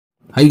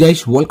Hi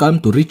guys, welcome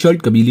to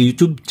Richard Cabile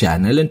YouTube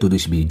channel, and to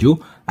this video,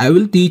 I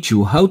will teach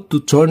you how to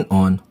turn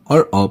on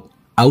or off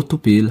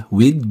autofill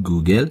with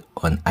Google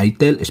on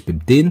itel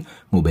S15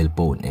 mobile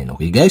phone. And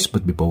okay guys,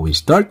 but before we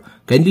start,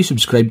 kindly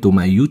subscribe to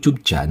my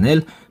YouTube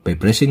channel by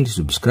pressing the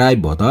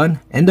subscribe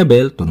button and the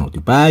bell to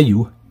notify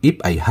you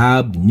if I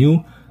have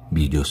new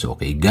videos.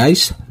 Okay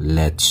guys,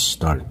 let's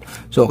start.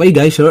 So okay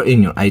guys, here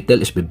in your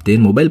itel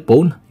S15 mobile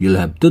phone, you'll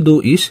have to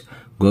do is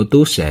go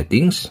to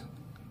settings.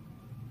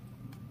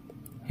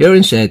 Here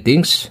in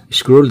settings,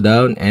 scroll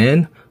down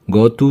and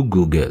go to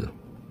Google.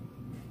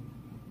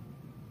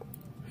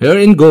 Here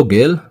in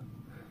Google,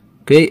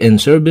 okay, and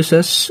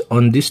services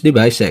on this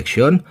device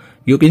section,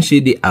 you can see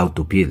the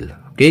autofill.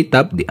 Okay,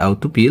 tap the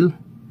autofill.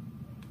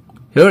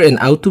 Here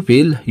in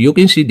autofill, you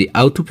can see the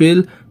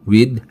autofill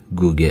with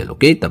Google.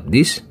 Okay, tap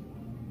this.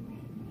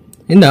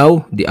 And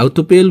now, the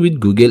autofill with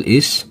Google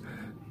is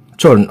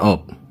turned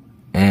off.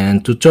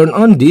 And to turn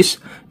on this,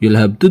 you'll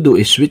have to do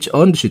is switch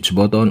on the switch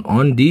button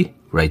on the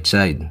right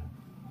side.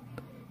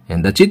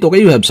 And that's it.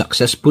 Okay, you have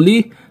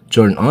successfully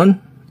turned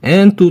on.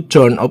 And to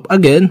turn off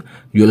again,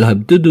 you'll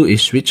have to do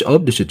is switch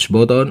off the switch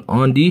button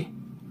on the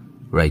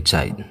right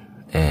side.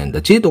 And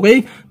that's it.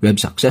 Okay, we have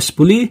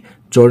successfully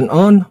turned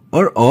on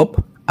or off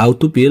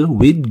autofill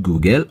with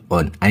Google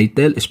on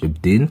itel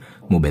S15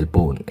 mobile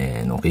phone.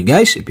 And okay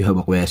guys, if you have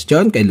a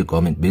question, kindly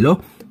comment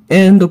below.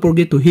 And don't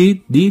forget to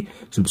hit the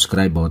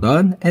subscribe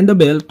button and the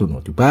bell to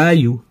notify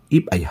you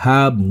if I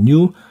have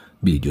new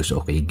videos.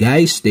 Okay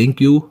guys,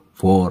 thank you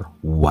for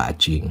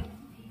watching.